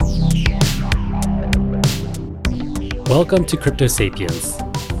Welcome to Crypto Sapiens,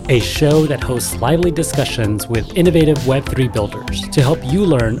 a show that hosts lively discussions with innovative Web3 builders to help you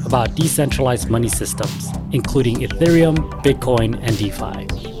learn about decentralized money systems, including Ethereum, Bitcoin, and DeFi.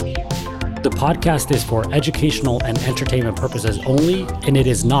 The podcast is for educational and entertainment purposes only, and it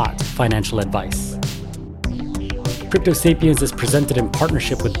is not financial advice. Crypto Sapiens is presented in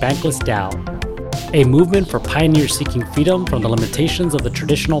partnership with Bankless DAO, a movement for pioneers seeking freedom from the limitations of the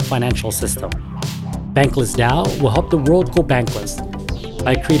traditional financial system. Bankless DAO will help the world go bankless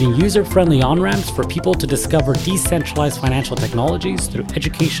by creating user-friendly on-ramps for people to discover decentralized financial technologies through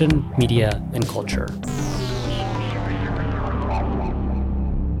education, media, and culture.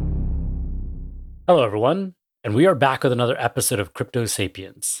 Hello, everyone, and we are back with another episode of Crypto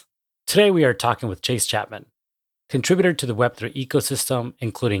Sapiens. Today, we are talking with Chase Chapman, contributor to the Web3 ecosystem,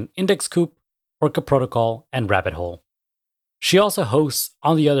 including IndexCoop, Orca Protocol, and Rabbit Hole. She also hosts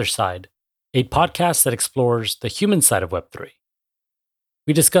On the Other Side, a podcast that explores the human side of Web3.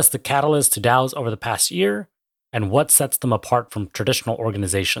 We discuss the catalyst to DAOs over the past year and what sets them apart from traditional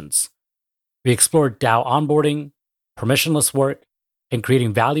organizations. We explore DAO onboarding, permissionless work, and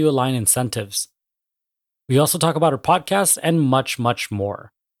creating value-aligned incentives. We also talk about her podcast and much, much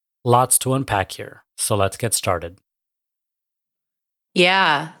more. Lots to unpack here, so let's get started.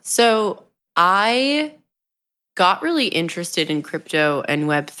 Yeah, so I got really interested in crypto and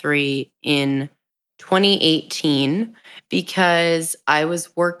Web3 in 2018 because I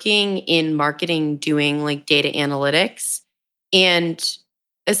was working in marketing doing like data analytics and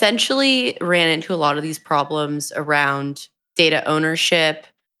essentially ran into a lot of these problems around data ownership,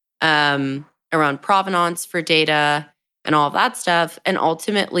 around provenance for data and all of that stuff. And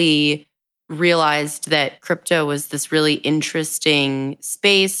ultimately realized that crypto was this really interesting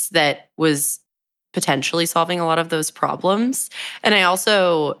space that was potentially solving a lot of those problems. And I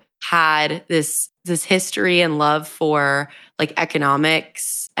also had this history and love for like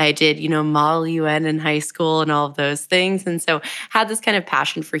economics. I did, Model UN in high school and all of those things. And so had this kind of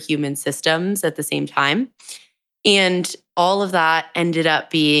passion for human systems at the same time. And all of that ended up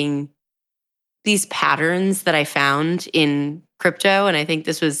being these patterns that I found in crypto. And I think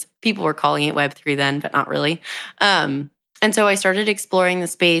people were calling it Web3 then, but not really. And so I started exploring the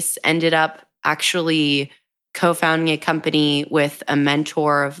space, ended up actually co-founding a company with a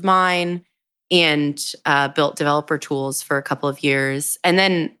mentor of mine and built developer tools for a couple of years. And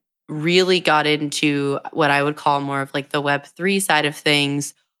then really got into what I would call more of like the Web3 side of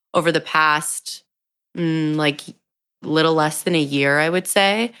things over the past little less than a year, I would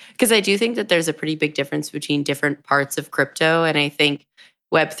say, because I do think that there's a pretty big difference between different parts of crypto. And I think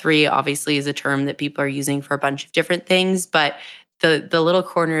Web3 obviously is a term that people are using for a bunch of different things, but the little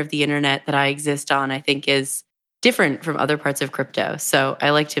corner of the internet that I exist on, I think is different from other parts of crypto. So I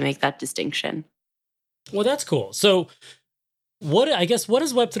like to make that distinction. Well, that's cool. So what does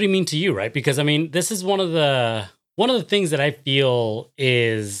Web3 mean to you, right? Because I mean, this is one of the things that I feel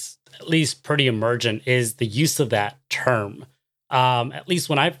is at least pretty emergent is the use of that term. At least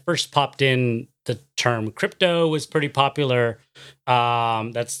when I first popped in, the term crypto was pretty popular.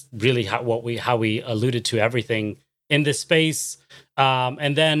 That's really how we alluded to everything in this space.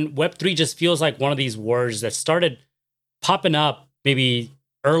 And then Web3 just feels like one of these words that started popping up maybe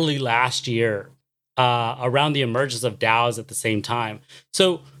early last year around the emergence of DAOs at the same time.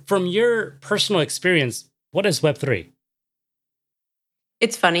 So from your personal experience, what is Web3?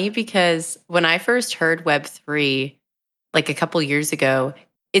 It's funny because when I first heard Web3 like a couple years ago,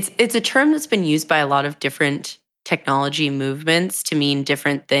 it's a term that's been used by a lot of different technology movements to mean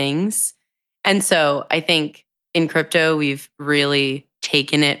different things. And so I think in crypto, we've really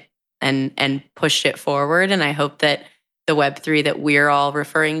taken it and pushed it forward. And I hope that the Web3 that we're all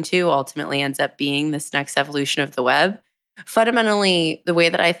referring to ultimately ends up being this next evolution of the web. Fundamentally, the way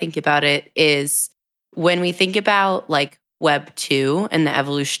that I think about it is when we think about like Web 2 and the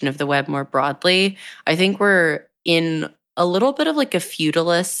evolution of the web more broadly, I think we're in a little bit of like a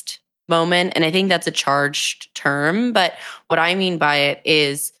feudalist moment. And I think that's a charged term. But what I mean by it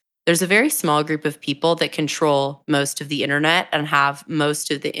is there's a very small group of people that control most of the internet and have most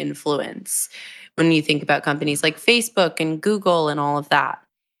of the influence when you think about companies like Facebook and Google and all of that.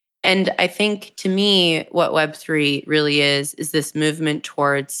 And I think to me, what Web3 really is this movement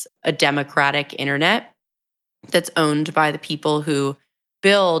towards a democratic internet that's owned by the people who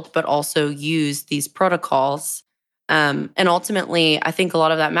build, but also use these protocols. And ultimately, I think a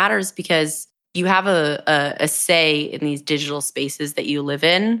lot of that matters because you have a say in these digital spaces that you live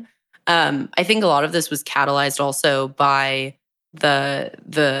in. I think a lot of this was catalyzed also by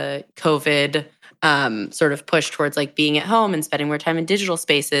the COVID sort of push towards like being at home and spending more time in digital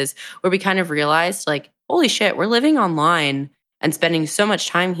spaces, where we kind of realized like, holy shit, we're living online and spending so much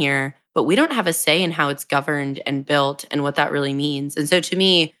time here, but we don't have a say in how it's governed and built and what that really means. And so to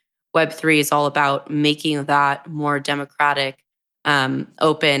me, Web3 is all about making that more democratic,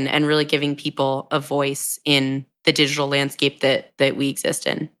 open, and really giving people a voice in the digital landscape that we exist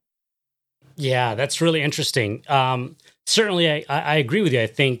in. Yeah, that's really interesting. Certainly, I agree with you. I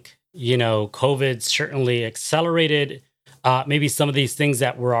think, COVID certainly accelerated maybe some of these things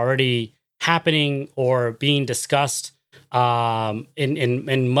that were already happening or being discussed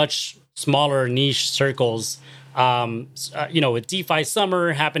in much smaller niche circles. With DeFi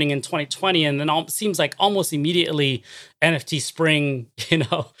summer happening in 2020, and then seems like almost immediately NFT spring, in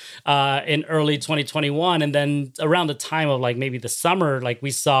early 2021, and then around the time of like maybe the summer, like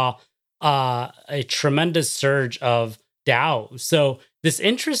we saw a tremendous surge of DAO. So this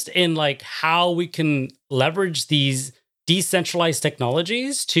interest in like how we can leverage these decentralized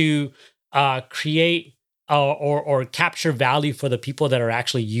technologies to create or capture value for the people that are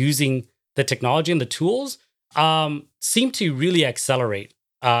actually using the technology and the tools seem to really accelerate.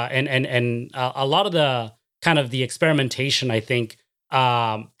 And a lot of the kind of the experimentation, I think,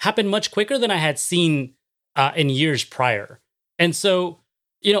 happened much quicker than I had seen in years prior. And so,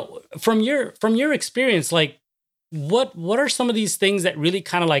 from your experience, like what are some of these things that really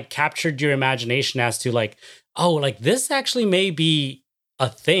kind of like captured your imagination as to like, oh, like this actually may be a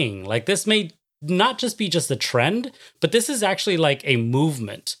thing. Like this may not just be just a trend, but this is actually like a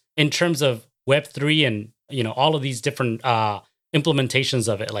movement in terms of Web3 and, all of these different implementations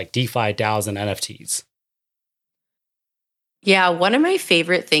of it, like DeFi, DAOs, and NFTs. Yeah, one of my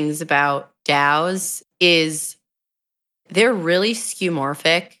favorite things about DAOs is they're really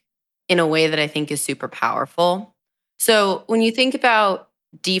skeuomorphic in a way that I think is super powerful. So when you think about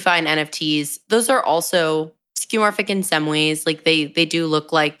DeFi and NFTs, those are also skeuomorphic in some ways. Like they do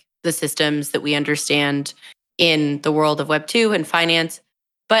look like the systems that we understand in the world of Web 2 and finance.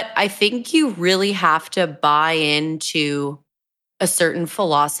 But I think you really have to buy into a certain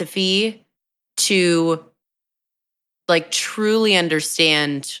philosophy to like truly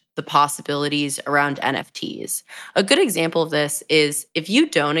understand the possibilities around NFTs. A good example of this is if you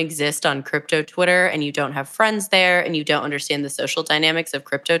don't exist on crypto Twitter and you don't have friends there and you don't understand the social dynamics of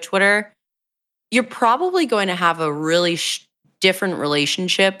crypto Twitter, you're probably going to have a really different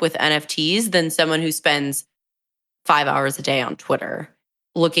relationship with NFTs than someone who spends 5 hours a day on Twitter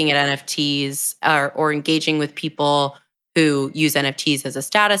looking at NFTs or engaging with people who use NFTs as a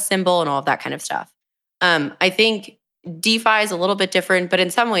status symbol and all of that kind of stuff. I think DeFi is a little bit different, but in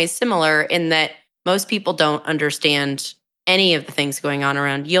some ways similar in that most people don't understand any of the things going on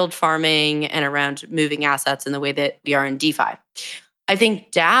around yield farming and around moving assets in the way that we are in DeFi. I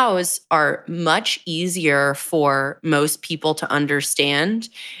think DAOs are much easier for most people to understand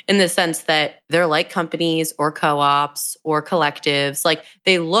in the sense that they're like companies or co-ops or collectives. Like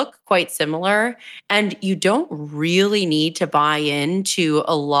they look quite similar, and you don't really need to buy into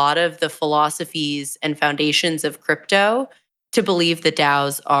a lot of the philosophies and foundations of crypto to believe that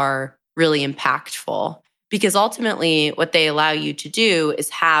DAOs are really impactful. Because ultimately, what they allow you to do is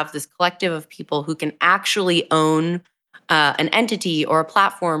have this collective of people who can actually own an entity or a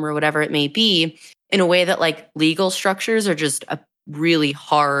platform or whatever it may be in a way that like legal structures are just a really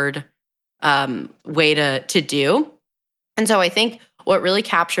hard way to do. And so I think what really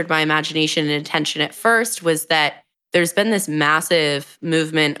captured my imagination and attention at first was that there's been this massive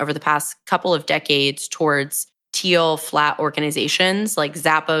movement over the past couple of decades towards teal flat organizations. Like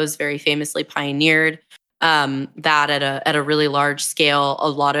Zappos very famously pioneered that at a really large scale. A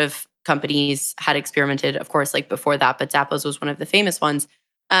lot of companies had experimented, of course, like before that, but Zappos was one of the famous ones.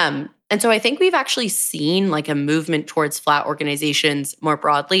 And so I think we've actually seen like a movement towards flat organizations more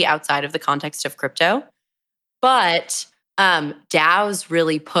broadly outside of the context of crypto. But DAOs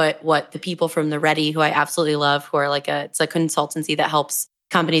really put what the people from the Ready, who I absolutely love, who are like it's a consultancy that helps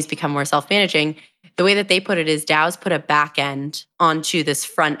companies become more self-managing. The way that they put it is DAOs put a back end onto this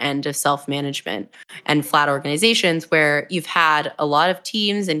front end of self-management and flat organizations where you've had a lot of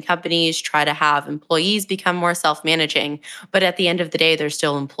teams and companies try to have employees become more self-managing. But at the end of the day, they're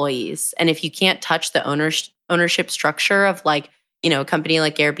still employees. And if you can't touch the ownership structure of like, a company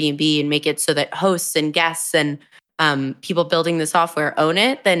like Airbnb and make it so that hosts and guests and people building the software own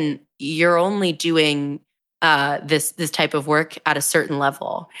it, then you're only doing this type of work at a certain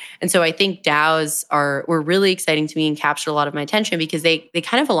level. And so I think DAOs were really exciting to me and captured a lot of my attention because they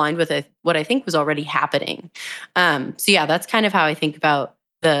kind of aligned with what I think was already happening. So yeah, that's kind of how I think about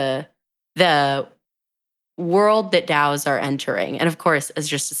the world that DAOs are entering. And of course, as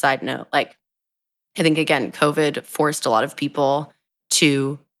just a side note, like I think again, COVID forced a lot of people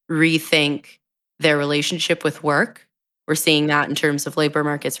to rethink their relationship with work. We're seeing that in terms of labor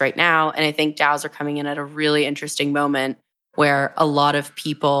markets right now. And I think DAOs are coming in at a really interesting moment where a lot of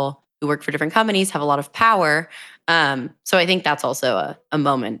people who work for different companies have a lot of power. So I think that's also a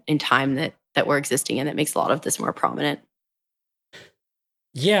moment in time that we're existing in that makes a lot of this more prominent.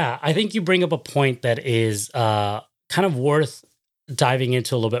 Yeah, I think you bring up a point that is kind of worth diving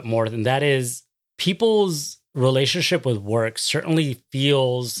into a little bit more, and that is people's relationship with work certainly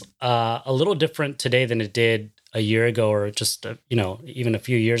feels a little different today than it did a year ago or just even a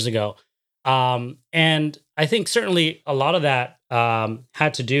few years ago. And I think certainly a lot of that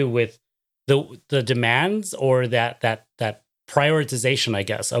had to do with the demands or that prioritization, I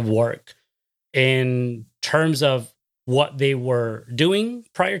guess, of work in terms of what they were doing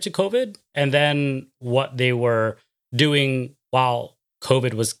prior to COVID and then what they were doing while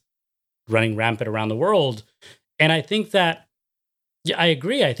COVID was running rampant around the world. And I think that, yeah, I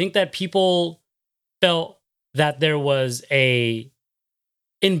agree. I think that people felt that there was a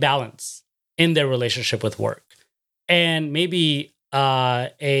imbalance in their relationship with work and maybe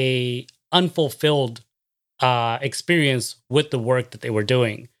a unfulfilled experience with the work that they were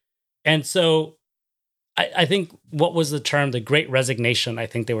doing. And so I think what was the term, the great resignation, I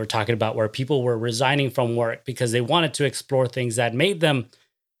think they were talking about, where people were resigning from work because they wanted to explore things that made them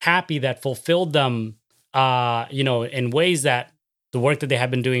happy, that fulfilled them, in ways that the work that they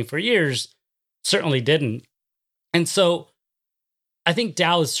had been doing for years certainly didn't. And so I think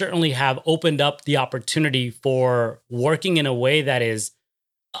DAOs certainly have opened up the opportunity for working in a way that is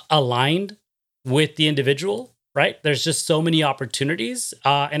aligned with the individual, right? There's just so many opportunities.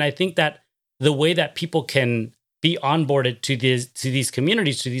 And I think that the way that people can be onboarded to these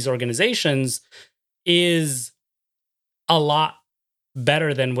communities, to these organizations, is a lot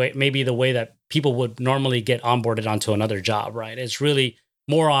better than maybe the way that people would normally get onboarded onto another job, right? It's really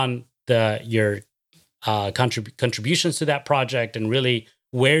more on your contributions to that project and really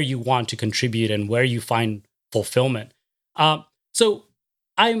where you want to contribute and where you find fulfillment. So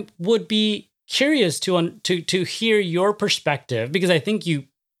I would be curious to hear your perspective, because I think you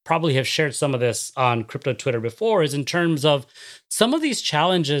probably have shared some of this on crypto Twitter before, is in terms of some of these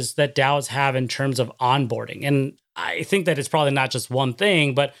challenges that DAOs have in terms of onboarding. And I think that it's probably not just one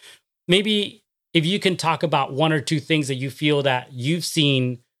thing, but maybe if you can talk about one or two things that you feel that you've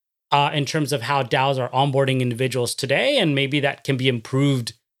seen in terms of how DAOs are onboarding individuals today, and maybe that can be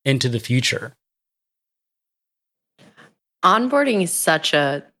improved into the future. Onboarding is such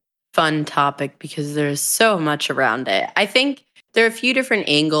a fun topic because there's so much around it. I think there are a few different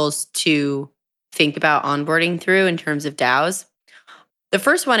angles to think about onboarding through in terms of DAOs. The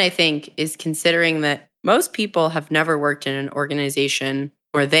first one, I think, is considering that most people have never worked in an organization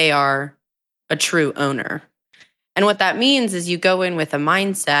where they are a true owner. And what that means is you go in with a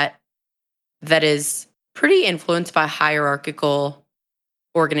mindset that is pretty influenced by hierarchical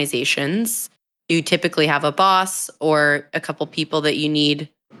organizations. You typically have a boss or a couple people that you need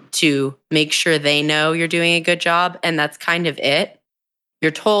to make sure they know you're doing a good job. And that's kind of it. You're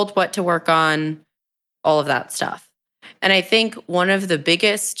told what to work on, all of that stuff. And I think one of the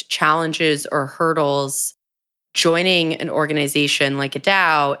biggest challenges or hurdles joining an organization like a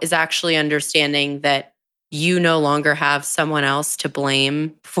DAO is actually understanding that you no longer have someone else to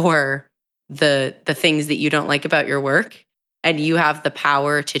blame for the things that you don't like about your work, and you have the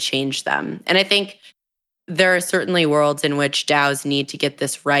power to change them. And I think there are certainly worlds in which DAOs need to get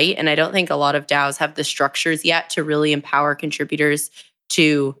this right. And I don't think a lot of DAOs have the structures yet to really empower contributors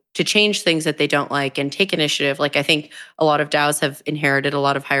to change things that they don't like and take initiative. Like, I think a lot of DAOs have inherited a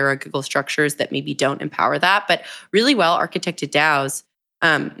lot of hierarchical structures that maybe don't empower that. But really well architected DAOs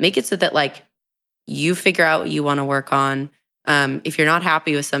make it so that, like, you figure out what you want to work on. If you're not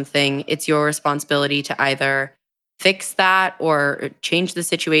happy with something, it's your responsibility to either fix that or change the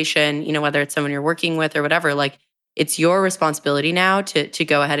situation, whether it's someone you're working with or whatever. Like, it's your responsibility now to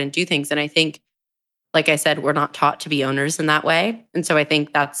go ahead and do things. And I think, like I said, we're not taught to be owners in that way. And so I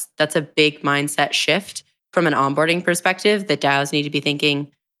think that's a big mindset shift from an onboarding perspective that DAOs need to be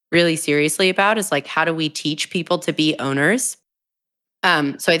thinking really seriously about, is like, how do we teach people to be owners?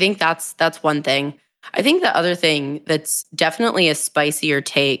 So I think that's one thing. I think the other thing that's definitely a spicier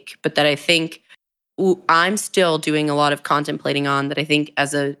take, but that I think I'm still doing a lot of contemplating on, that I think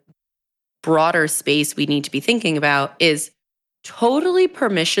as a broader space we need to be thinking about, is totally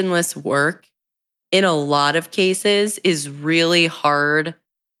permissionless work in a lot of cases is really hard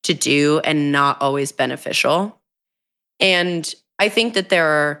to do and not always beneficial. And I think that there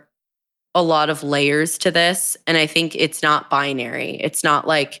are a lot of layers to this. And I think it's not binary. It's not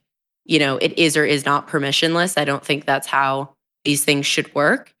like, it is or is not permissionless. I don't think that's how these things should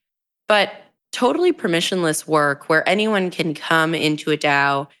work. But totally permissionless work where anyone can come into a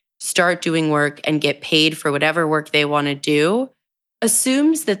DAO, start doing work, and get paid for whatever work they want to do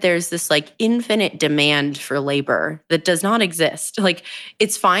assumes that there's this like infinite demand for labor that does not exist. Like,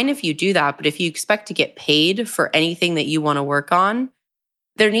 it's fine if you do that, but if you expect to get paid for anything that you want to work on,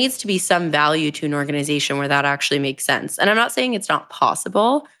 there needs to be some value to an organization where that actually makes sense. And I'm not saying it's not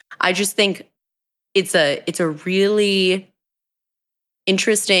possible. I just think it's a really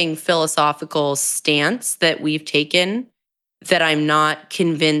interesting philosophical stance that we've taken that I'm not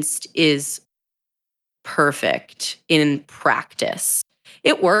convinced is perfect in practice.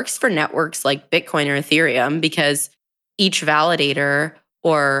 It works for networks like Bitcoin or Ethereum because each validator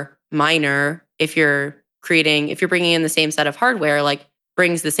or miner, if you're bringing in the same set of hardware, like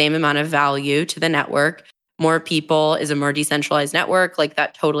brings the same amount of value to the network. More people is a more decentralized network. Like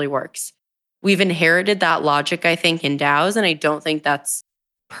that totally works. We've inherited that logic, I think, in DAOs, and I don't think that's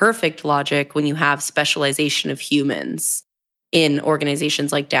perfect logic when you have specialization of humans in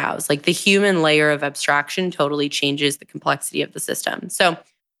organizations like DAOs. Like the human layer of abstraction totally changes the complexity of the system. So,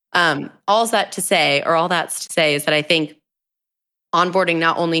 all that's to say is that I think onboarding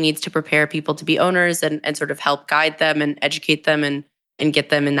not only needs to prepare people to be owners and sort of help guide them and educate them and get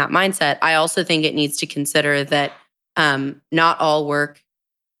them in that mindset. I also think it needs to consider that not all work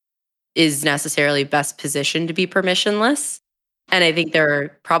is necessarily best positioned to be permissionless. And I think there are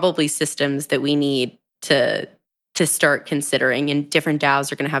probably systems that we need to start considering, and different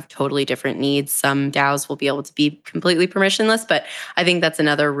DAOs are going to have totally different needs. Some DAOs will be able to be completely permissionless, but I think that's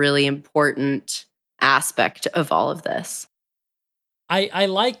another really important aspect of all of this. I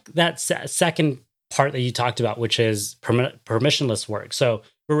like that second part that you talked about, which is permissionless work. So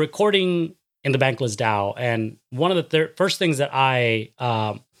we're recording in the Bankless DAO, and one of the first things that I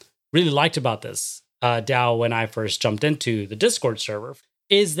really liked about this DAO when I first jumped into the Discord server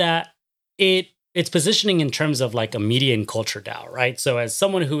is that its positioning in terms of like a media and culture DAO, right? So as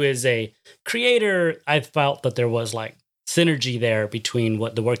someone who is a creator, I felt that there was like synergy there between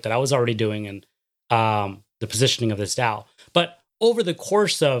the work that I was already doing and the positioning of this DAO. But over the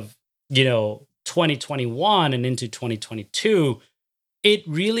course of 2021 and into 2022, it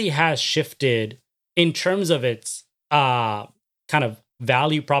really has shifted in terms of its kind of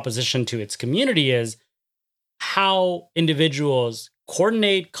value proposition to its community is how individuals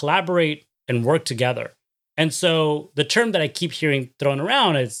coordinate, collaborate, and work together. And so the term that I keep hearing thrown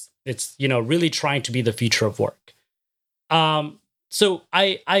around is it's really trying to be the future of work. So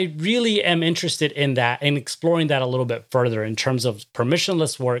I really am interested in that and exploring that a little bit further in terms of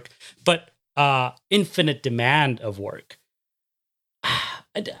permissionless work, but infinite demand of work.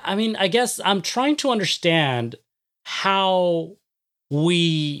 I mean, I guess I'm trying to understand how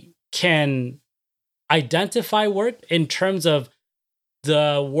we can identify work in terms of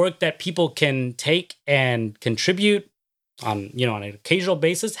the work that people can take and contribute on an occasional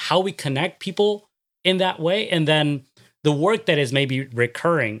basis, how we connect people in that way, and then the work that is maybe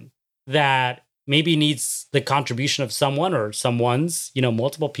recurring that maybe needs the contribution of someone or someone's,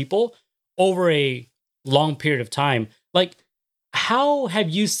 multiple people over a long period of time. Like, how have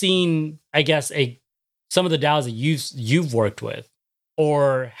you seen, I guess, some of the DAOs that you've worked with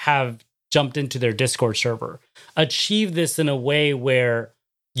or have jumped into their Discord server achieve this in a way where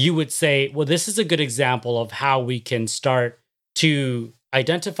you would say, well, this is a good example of how we can start to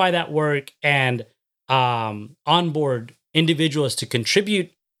identify that work and onboard individuals to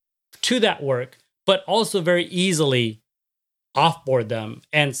contribute to that work, but also very easily offboard them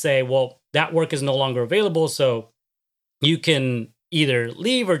and say, well, that work is no longer available, so you can either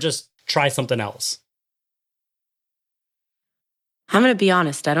leave or just try something else? I'm going to be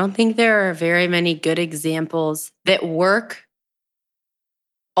honest. I don't think there are very many good examples that work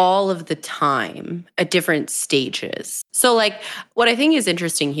all of the time at different stages. So like what I think is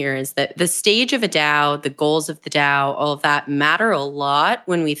interesting here is that the stage of a DAO, the goals of the DAO, all of that matter a lot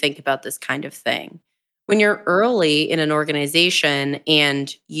when we think about this kind of thing. When you're early in an organization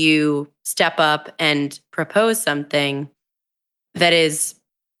and you step up and propose something that is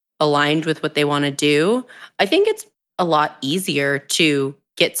aligned with what they want to do, I think it's a lot easier to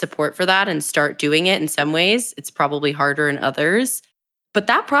get support for that and start doing it. In some ways, it's probably harder in others. But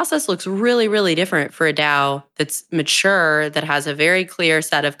that process looks really, really different for a DAO that's mature, that has a very clear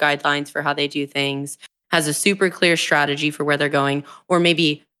set of guidelines for how they do things, has a super clear strategy for where they're going, or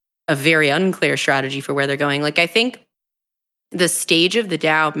maybe a very unclear strategy for where they're going. Like, I think the stage of the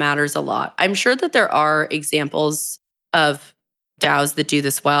DAO matters a lot. I'm sure that there are examples of DAOs that do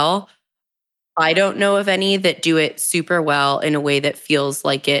this well. I don't know of any that do it super well in a way that feels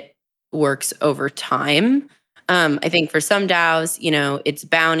like it works over time. I think for some DAOs, it's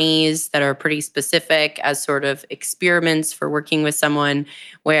bounties that are pretty specific as sort of experiments for working with someone,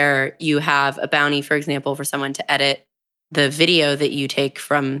 where you have a bounty, for example, for someone to edit the video that you take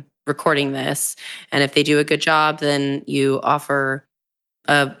from recording this. And if they do a good job, then you offer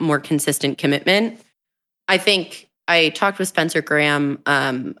a more consistent commitment. I think I talked with Spencer Graham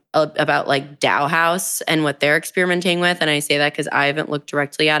about like DAO House and what they're experimenting with. And I say that because I haven't looked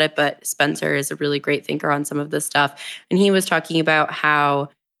directly at it, but Spencer is a really great thinker on some of this stuff. And he was talking about how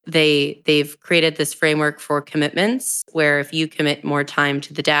they've created this framework for commitments, where if you commit more time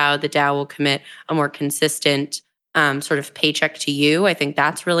to the DAO will commit a more consistent sort of paycheck to you. I think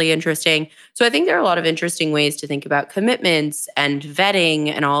that's really interesting. So I think there are a lot of interesting ways to think about commitments and vetting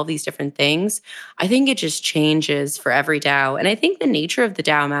and all these different things. I think it just changes for every DAO. And I think the nature of the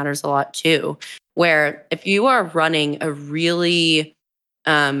DAO matters a lot too, where if you are running a really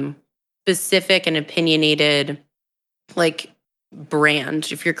specific and opinionated like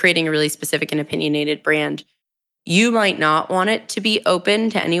brand, if you're creating a really specific and opinionated brand, you might not want it to be open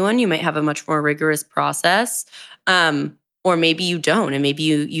to anyone. You might have a much more rigorous process. Or maybe you don't, and maybe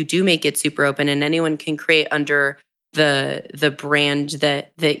you do make it super open and anyone can create under the brand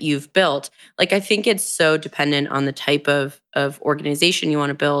that you've built. Like, I think it's so dependent on the type of organization you want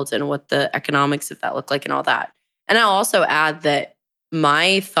to build and what the economics of that look like and all that. And I'll also add that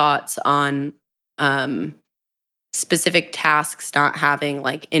my thoughts on specific tasks not having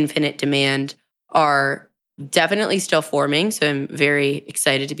like infinite demand are definitely still forming. So I'm very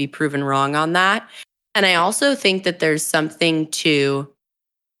excited to be proven wrong on that. And I also think that there's something to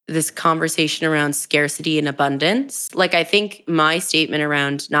this conversation around scarcity and abundance. Like, I think my statement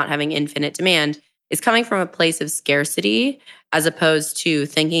around not having infinite demand is coming from a place of scarcity, as opposed to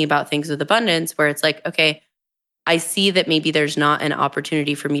thinking about things with abundance, where it's like, okay, I see that maybe there's not an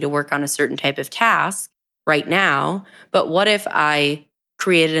opportunity for me to work on a certain type of task right now, but what if I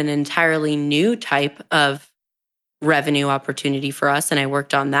created an entirely new type of revenue opportunity for us and I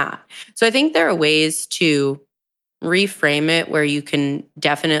worked on that? So I think there are ways to reframe it where you can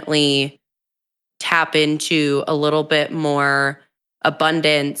definitely tap into a little bit more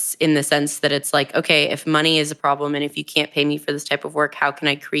abundance, in the sense that it's like, okay, if money is a problem and if you can't pay me for this type of work, how can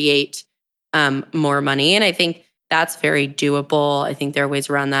I create more money? And I think that's very doable. I think there are ways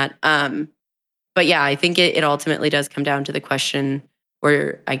around that. But yeah, I think it ultimately does come down to the question,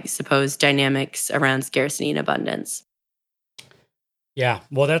 or I suppose dynamics around scarcity and abundance. Yeah,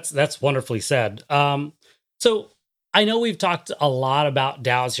 well, that's wonderfully said. So I know we've talked a lot about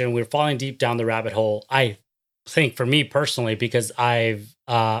DAOs here, and we're falling deep down the rabbit hole. I think for me personally, because I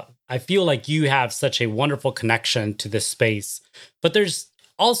feel like you have such a wonderful connection to this space. But there's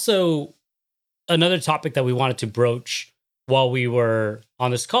also another topic that we wanted to broach while we were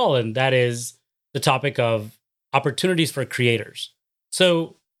on this call, and that is the topic of opportunities for creators.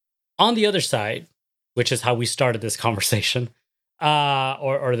 So on the other side, which is how we started this conversation,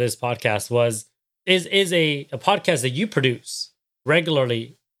 or this podcast, is a podcast that you produce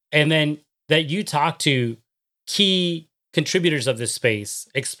regularly, and then that you talk to key contributors of this space,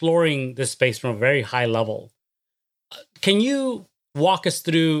 exploring this space from a very high level. Can you walk us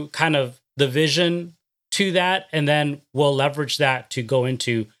through kind of the vision to that, and then we'll leverage that to go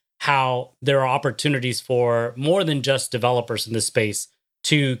into how there are opportunities for more than just developers in this space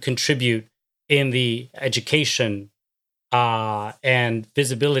to contribute in the education and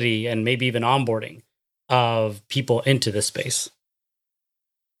visibility and maybe even onboarding of people into this space?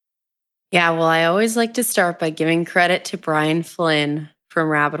 Yeah, well, I always like to start by giving credit to Brian Flynn from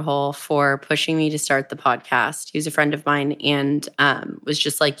Rabbit Hole for pushing me to start the podcast. He was a friend of mine and was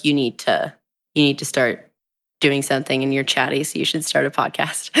just like, you need to start doing something, and you're chatty, so you should start a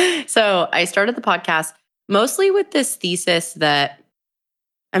podcast. So I started the podcast mostly with this thesis that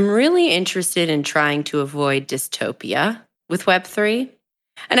I'm really interested in trying to avoid dystopia with Web3.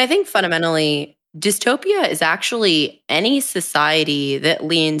 And I think fundamentally, dystopia is actually any society that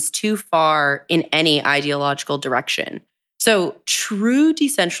leans too far in any ideological direction. So true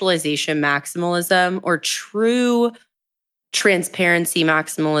decentralization maximalism, or true transparency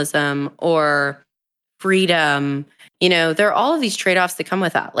maximalism, or freedom, there are all of these trade-offs that come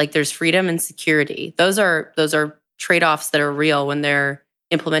with that. Like, there's freedom and security. Those are trade-offs that are real when they're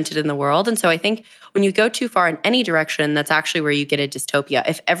implemented in the world. And so I think when you go too far in any direction, that's actually where you get a dystopia.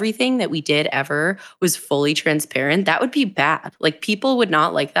 If everything that we did ever was fully transparent, that would be bad. Like, people would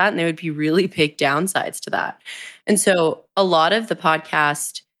not like that, and there would be really big downsides to that. And so a lot of the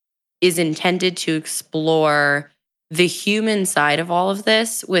podcast is intended to explore the human side of all of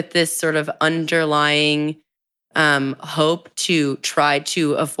this, with this sort of underlying hope to try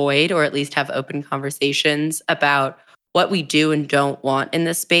to avoid or at least have open conversations about what we do and don't want in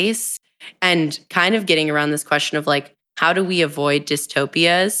this space, and kind of getting around this question of like, how do we avoid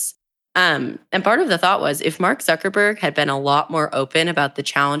dystopias? And part of the thought was, if Mark Zuckerberg had been a lot more open about the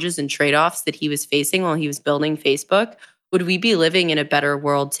challenges and trade offs that he was facing while he was building Facebook, would we be living in a better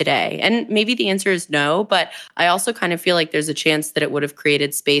world today? And maybe the answer is no, but I also kind of feel like there's a chance that it would have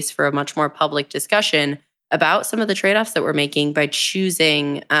created space for a much more public discussion about some of the trade offs that we're making by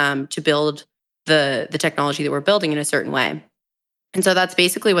choosing to build the technology that we're building in a certain way. And so that's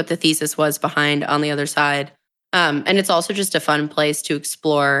basically what the thesis was behind On the Other Side. And it's also just a fun place to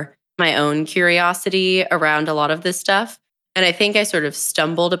explore my own curiosity around a lot of this stuff. And I think I sort of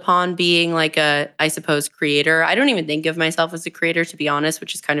stumbled upon being like I suppose, creator. I don't even think of myself as a creator, to be honest,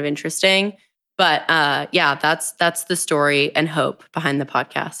 which is kind of interesting. But yeah, that's the story and hope behind the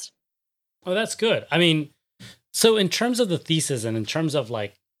podcast. Oh, that's good. I mean, so in terms of the thesis and in terms of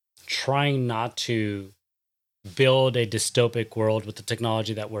like trying not to build a dystopic world with the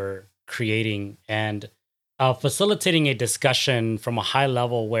technology that we're creating, and facilitating a discussion from a high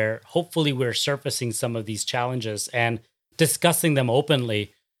level where hopefully we're surfacing some of these challenges and discussing them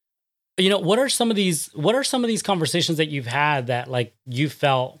openly. What are some of these conversations that you've had that like you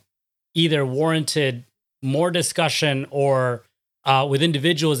felt either warranted more discussion, or with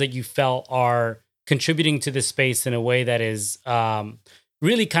individuals that you felt are contributing to this space in a way that is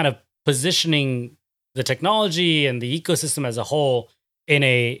really kind of positioning the technology and the ecosystem as a whole in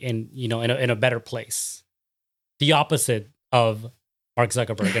a better place? The opposite of Mark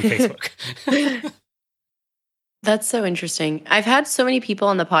Zuckerberg and Facebook. That's so interesting. I've had so many people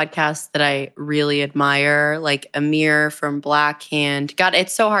on the podcast that I really admire, like Amir from Black Hand. God,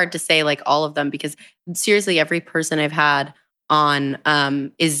 it's so hard to say like all of them, because seriously, every person I've had on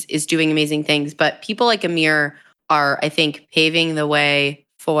is doing amazing things. But people like Amir are, I think, paving the way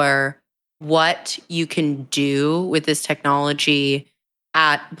for what you can do with this technology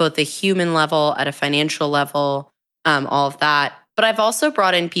at both a human level, at a financial level, all of that. But I've also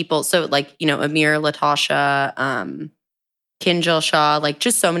brought in people, so like, Amir, Latasha, Kinjal Shah, like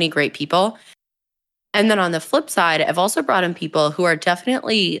just so many great people. And then on the flip side, I've also brought in people who are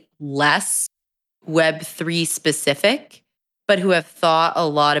definitely less Web3 specific, but who have thought a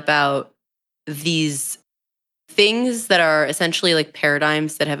lot about these things that are essentially like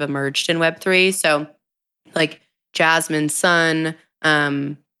paradigms that have emerged in Web3. So like Jasmine Sun,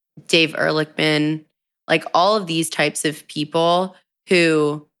 Dave Ehrlichman, like all of these types of people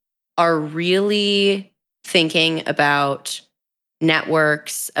who are really thinking about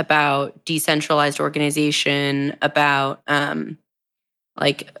networks, about decentralized organization, about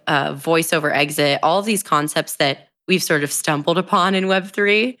voice over exit, all of these concepts that we've sort of stumbled upon in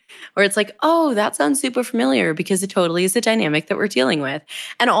Web3, where it's like, oh, that sounds super familiar because it totally is a dynamic that we're dealing with.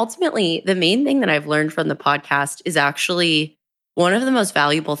 And ultimately, the main thing that I've learned from the podcast is actually one of the most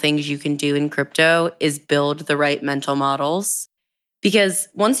valuable things you can do in crypto is build the right mental models. Because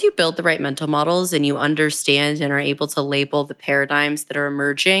once you build the right mental models and you understand and are able to label the paradigms that are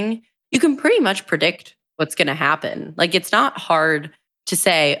emerging, you can pretty much predict what's going to happen. Like, it's not hard to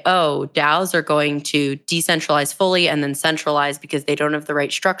say, oh, DAOs are going to decentralize fully and then centralize because they don't have the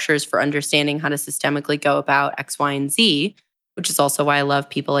right structures for understanding how to systemically go about X, Y, and Z, which is also why I love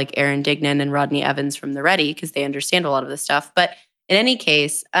people like Aaron Dignan and Rodney Evans from The Ready, because they understand a lot of this stuff. But in any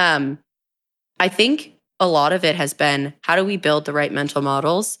case, I think a lot of it has been, how do we build the right mental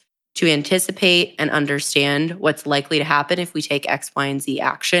models to anticipate and understand what's likely to happen if we take X, Y, and Z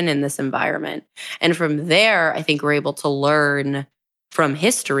action in this environment? And from there, I think we're able to learn from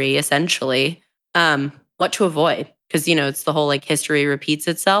history, essentially, what to avoid. Because, it's the whole like history repeats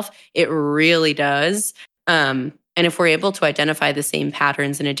itself. It really does. And if we're able to identify the same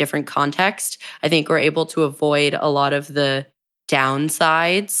patterns in a different context, I think we're able to avoid a lot of the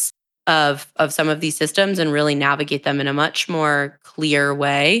downsides of some of these systems and really navigate them in a much more clear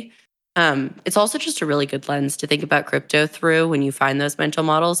way. It's also just a really good lens to think about crypto through when you find those mental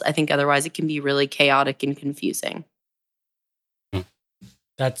models. I think otherwise it can be really chaotic and confusing.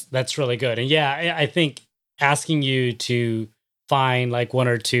 That's really good. And yeah, I think asking you to find like one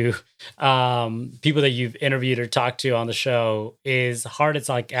or two people that you've interviewed or talked to on the show is hard. It's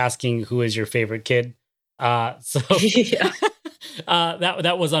like asking who is your favorite kid. So Yeah.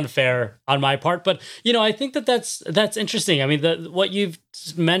 that was unfair on my part, but I think that's interesting. I mean, what you've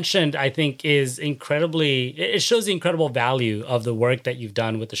mentioned, I think, is incredibly. It shows the incredible value of the work that you've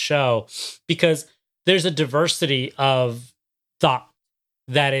done with the show, because there's a diversity of thought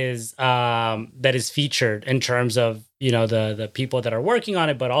that is featured in terms of the people that are working on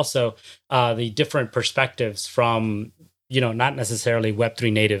it, but also the different perspectives from not necessarily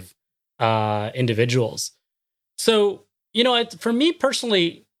Web3 native individuals. So for me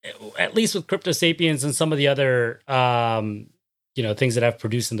personally, at least with Crypto Sapiens and some of the other things that I've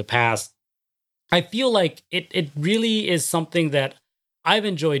produced in the past, I feel like it really is something that I've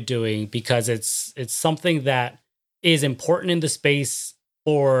enjoyed doing because it's something that is important in the space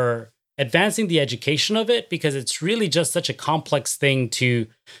for advancing the education of it, because it's really just such a complex thing to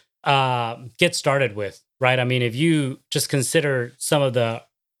get started with, right? I mean, if you just consider some of the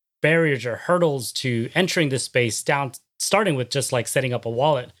barriers or hurdles to entering this space, starting with just like setting up a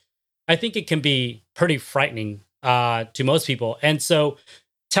wallet, I think it can be pretty frightening to most people. And so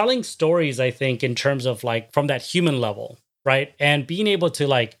telling stories, I think, in terms of like from that human level, right? And being able to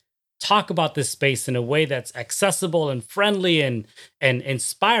like talk about this space in a way that's accessible and friendly and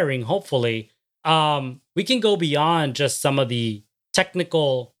inspiring, hopefully, we can go beyond just some of the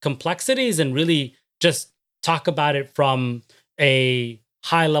technical complexities and really just talk about it from a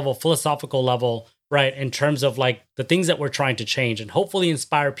high level, philosophical level, right? In terms of like the things that we're trying to change, and hopefully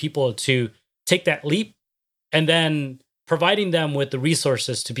inspire people to take that leap, and then providing them with the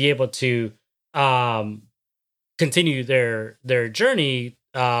resources to be able to continue their journey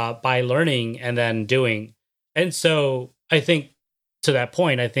by learning and then doing. And so I think to that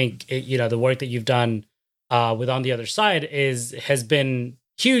point, I think the work that you've done with On the Other Side has been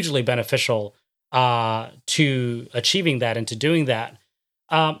hugely beneficial to achieving that and to doing that.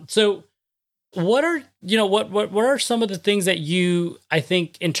 So what are what are some of the things that you, I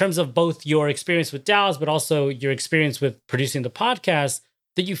think, in terms of both your experience with DAOs but also your experience with producing the podcast,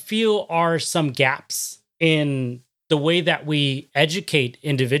 that you feel are some gaps in the way that we educate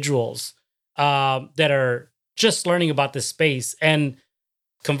individuals that are just learning about this space, and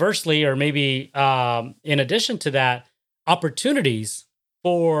conversely, or maybe in addition to that, opportunities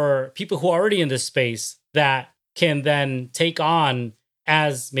for people who are already in this space that can then take on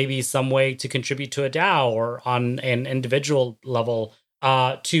as maybe some way to contribute to a DAO or on an individual level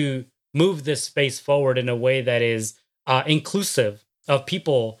to move this space forward in a way that is inclusive of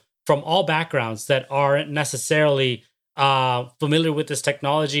people from all backgrounds that aren't necessarily familiar with this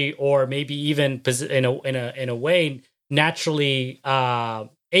technology, or maybe even in a way naturally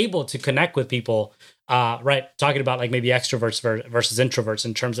able to connect with people. Right, talking about like maybe extroverts versus introverts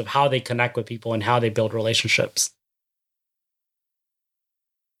in terms of how they connect with people and how they build relationships.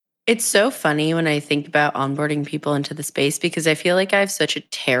 It's so funny when I think about onboarding people into the space, because I feel like I have such a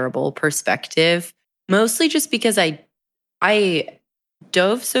terrible perspective, mostly just because I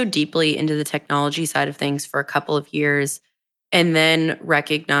dove so deeply into the technology side of things for a couple of years, and then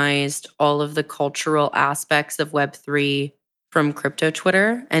recognized all of the cultural aspects of Web3 from crypto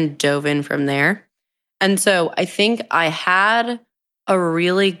Twitter and dove in from there. And so I think I had a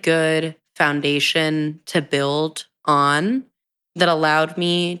really good foundation to build on that allowed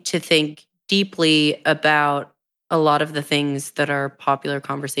me to think deeply about a lot of the things that are popular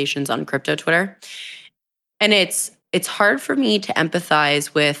conversations on crypto Twitter. And it's hard for me to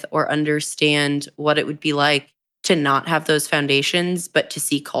empathize with or understand what it would be like to not have those foundations, but to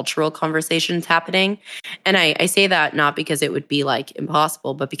see cultural conversations happening. And I say that not because it would be like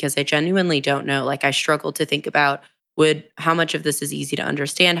impossible, but because I genuinely don't know. Like, I struggle to think about how much of this is easy to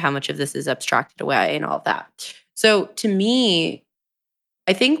understand, how much of this is abstracted away, and all of that. So to me,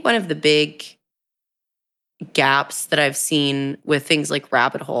 I think one of the big gaps that I've seen with things like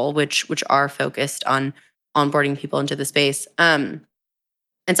Rabbit Hole, which are focused on onboarding people into the space,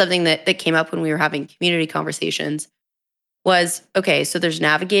 and something that came up when we were having community conversations was, okay, so there's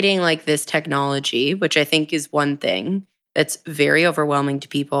navigating like this technology, which I think is one thing that's very overwhelming to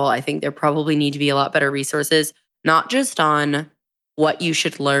people. I think there probably need to be a lot better resources, not just on what you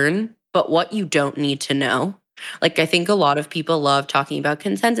should learn, but what you don't need to know. Like, I think a lot of people love talking about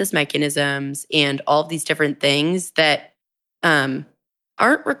consensus mechanisms and all of these different things that aren't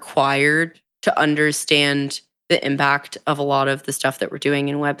required to understand the impact of a lot of the stuff that we're doing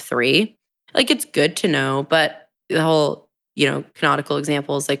in Web3. Like, it's good to know, but the whole, canonical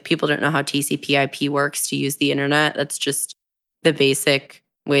examples, like people don't know how TCP/IP works to use the internet. That's just the basic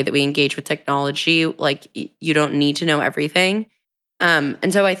way that we engage with technology. Like, you don't need to know everything.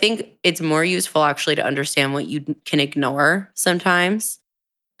 And so I think it's more useful actually to understand what you can ignore sometimes.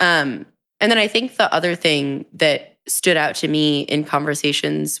 And then I think the other thing that stood out to me in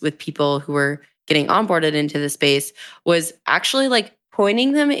conversations with people who were getting onboarded into the space was actually like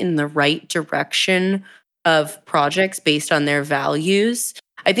pointing them in the right direction of projects based on their values.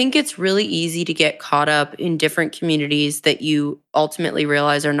 I think it's really easy to get caught up in different communities that you ultimately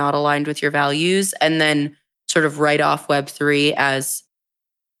realize are not aligned with your values and then sort of write off Web3 as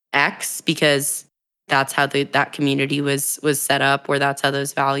X because that's how that community was set up, or that's how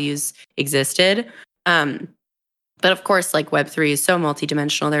those values existed. Um, but of course, like Web3 is so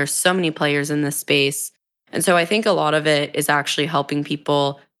multidimensional. There are so many players in this space. And so I think a lot of it is actually helping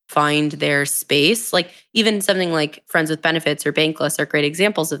people find their space. Like even something like Friends with Benefits or Bankless are great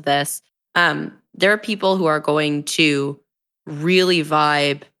examples of this. There are people who are going to really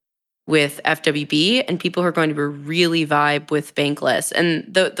vibe with FWB and people who are going to really vibe with Bankless.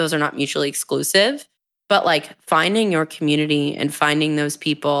 And those are not mutually exclusive. But like finding your community and finding those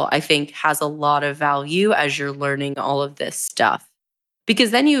people, I think has a lot of value as you're learning all of this stuff.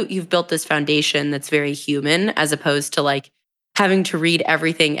 Because then you've built this foundation that's very human as opposed to like having to read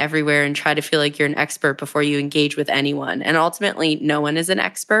everything everywhere and try to feel like you're an expert before you engage with anyone. And ultimately, no one is an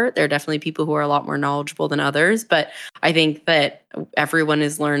expert. There are definitely people who are a lot more knowledgeable than others, but I think that everyone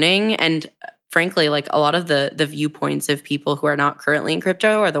is learning. And frankly, like a lot of the viewpoints of people who are not currently in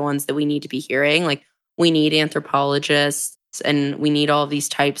crypto are the ones that we need to be hearing. Like we need anthropologists and we need all these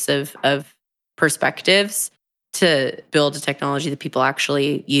types of perspectives to build a technology that people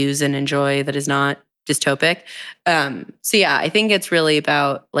actually use and enjoy that is not dystopic. So yeah, I think it's really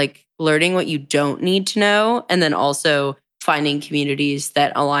about like learning what you don't need to know and then also finding communities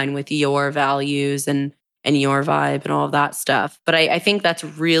that align with your values and your vibe and all of that stuff. But I think that's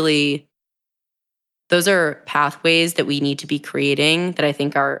really those are pathways that we need to be creating that I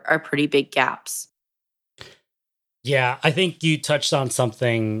think are pretty big gaps. Yeah, I think you touched on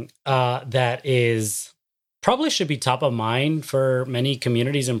something that is probably should be top of mind for many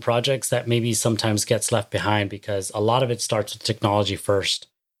communities and projects that maybe sometimes gets left behind because a lot of it starts with technology first.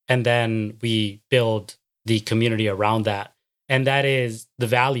 And then we build the community around that. And that is the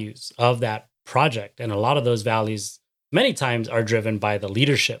values of that project. And a lot of those values, many times, are driven by the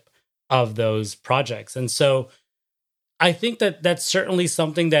leadership of those projects. And so I think that that's certainly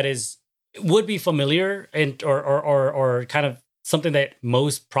something that would be familiar and or kind of something that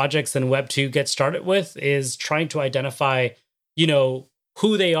most projects in Web 2 get started with is trying to identify,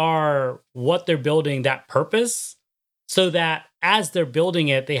 who they are, what they're building, that purpose, so that as they're building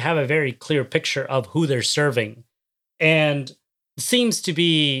it, they have a very clear picture of who they're serving. And it seems to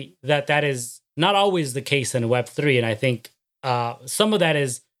be that is not always the case in Web 3. And I think some of that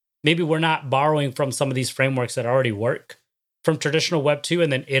is maybe we're not borrowing from some of these frameworks that already work from traditional Web 2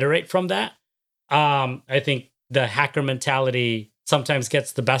 and then iterate from that. I think the hacker mentality sometimes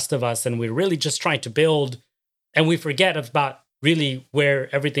gets the best of us and we're really just trying to build and we forget about really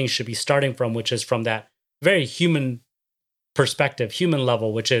where everything should be starting from, which is from that very human perspective, human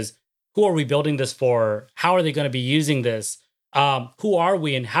level, which is who are we building this for? How are they going to be using this? Who are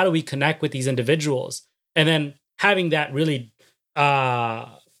we and how do we connect with these individuals? And then having that really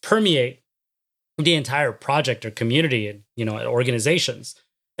permeate the entire project or community and, organizations.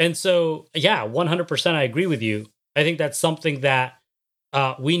 And so, yeah, 100% I agree with you. I think that's something that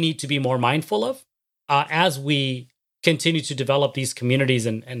we need to be more mindful of as we continue to develop these communities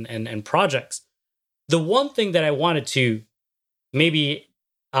and projects. The one thing that I wanted to maybe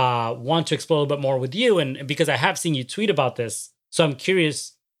want to explore a little bit more with you, and because I have seen you tweet about this, so I'm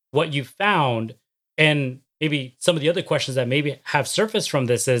curious what you found, and maybe some of the other questions that maybe have surfaced from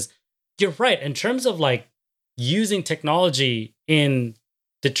this is, you're right, in terms of like using technology in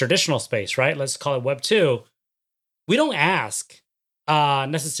the traditional space, right? Let's call it Web 2. We don't ask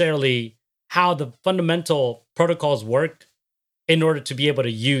necessarily how the fundamental protocols work in order to be able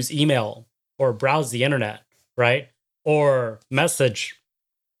to use email or browse the internet, right? Or message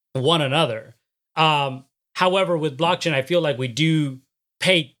one another. However, with blockchain, I feel like we do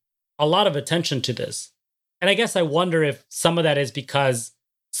pay a lot of attention to this. And I guess I wonder if some of that is because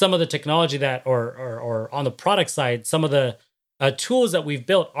some of the technology that, or on the product side, some of the tools that we've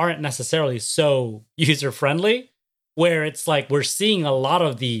built aren't necessarily so user friendly, where it's like we're seeing a lot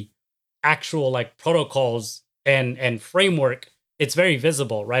of the actual like protocols and framework. It's very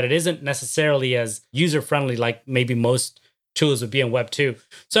visible, right? It isn't necessarily as user friendly like maybe most tools would be in Web 2.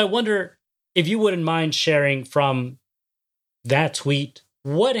 So I wonder if you wouldn't mind sharing from that tweet,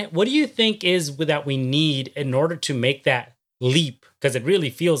 what do you think is that we need in order to make that leap? Because it really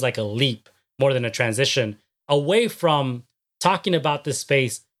feels like a leap more than a transition away from talking about this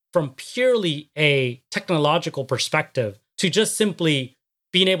space from purely a technological perspective to just simply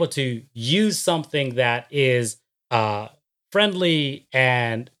being able to use something that is friendly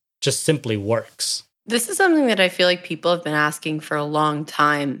and just simply works. This is something that I feel like people have been asking for a long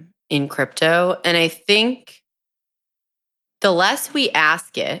time. in crypto. And I think the less we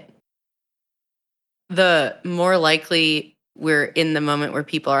ask it, the more likely we're in the moment where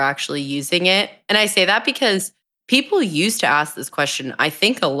people are actually using it. And I say that because people used to ask this question, I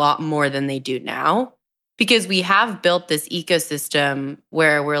think, a lot more than they do now, because we have built this ecosystem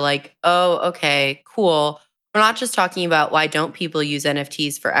where we're like, oh, okay, cool. We're not just talking about why don't people use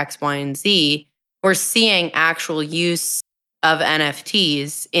NFTs for X, Y, and Z. We're seeing actual use of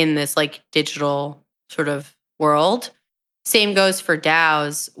NFTs in this like digital sort of world. Same goes for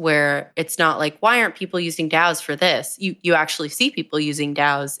DAOs, where it's not like, why aren't people using DAOs for this? You actually see people using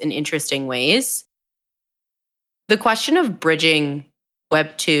DAOs in interesting ways. The question of bridging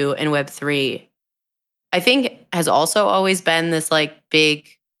Web 2 and Web 3, I think, has also always been this like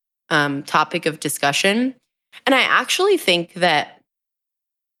big topic of discussion. And I actually think that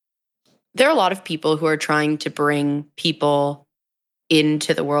there are a lot of people who are trying to bring people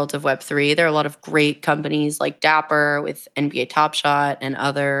into the world of Web3. There are a lot of great companies like Dapper with NBA Top Shot and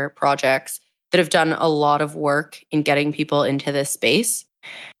other projects that have done a lot of work in getting people into this space.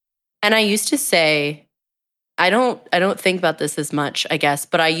 And I used to say, I don't think about this as much, I guess,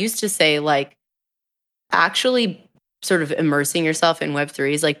 but I used to say like actually sort of immersing yourself in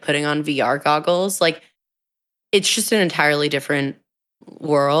Web3 is like putting on VR goggles. Like it's just an entirely different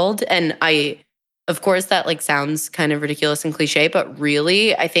world. And of course, that like sounds kind of ridiculous and cliche, but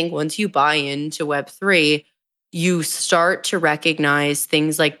really, I think once you buy into Web3, you start to recognize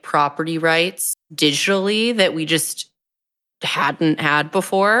things like property rights digitally that we just hadn't had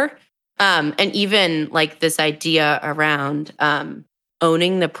before. And even like this idea around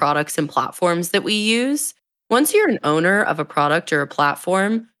owning the products and platforms that we use. Once you're an owner of a product or a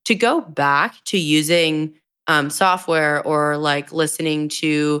platform, to go back to using software or like listening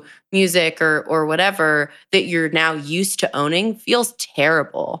to music or whatever that you're now used to owning feels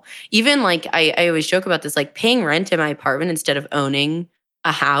terrible. Even like I always joke about this, like paying rent in my apartment instead of owning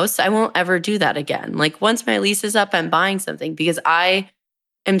a house. I won't ever do that again. Like once my lease is up, I'm buying something because I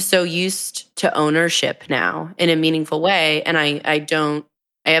am so used to ownership now in a meaningful way. And I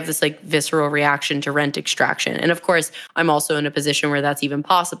have this like visceral reaction to rent extraction. And of course, I'm also in a position where that's even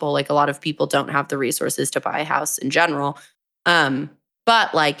possible. Like a lot of people don't have the resources to buy a house in general.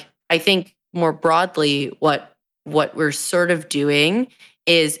 But like, I think more broadly, what we're sort of doing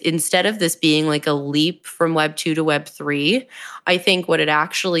is instead of this being like a leap from Web 2 to Web 3, I think what it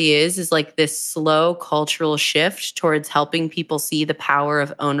actually is like this slow cultural shift towards helping people see the power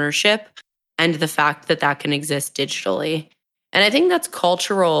of ownership and the fact that that can exist digitally. And I think that's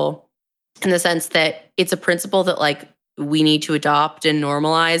cultural in the sense that it's a principle that like we need to adopt and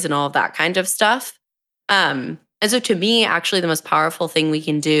normalize and all of that kind of stuff. And so to me, actually, the most powerful thing we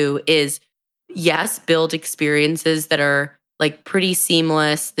can do is, yes, build experiences that are like pretty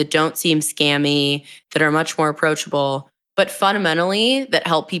seamless, that don't seem scammy, that are much more approachable, but fundamentally that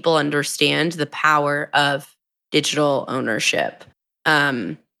help people understand the power of digital ownership.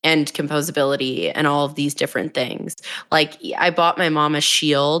 And composability and all of these different things. Like I bought my mom a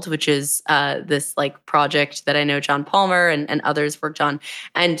shield, which is this like project that I know John Palmer and others worked on.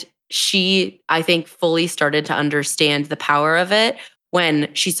 And she, I think, fully started to understand the power of it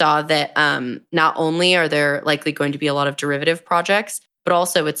when she saw that not only are there likely going to be a lot of derivative projects, but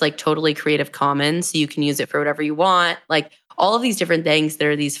also it's like totally Creative Commons. So you can use it for whatever you want. Like all of these different things,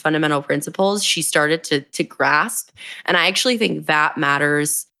 there are these fundamental principles she started to grasp. And I actually think that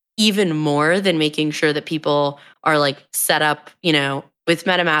matters even more than making sure that people are like set up, with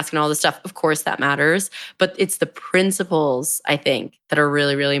MetaMask and all this stuff. Of course, that matters, but it's the principles, I think, that are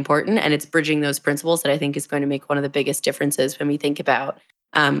really, really important. And it's bridging those principles that I think is going to make one of the biggest differences when we think about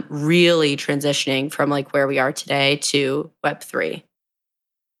really transitioning from like where we are today to Web3.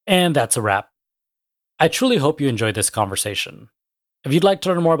 And that's a wrap. I truly hope you enjoyed this conversation. If you'd like to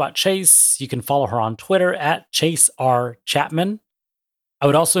learn more about Chase, you can follow her on Twitter at Chase R. Chapman. I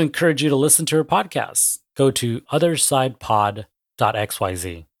would also encourage you to listen to her podcasts. Go to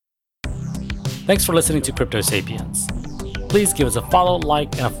othersidepod.xyz. Thanks for listening to Crypto Sapiens. Please give us a follow,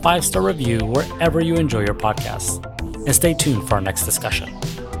 like, and a 5-star review wherever you enjoy your podcasts. And stay tuned for our next discussion.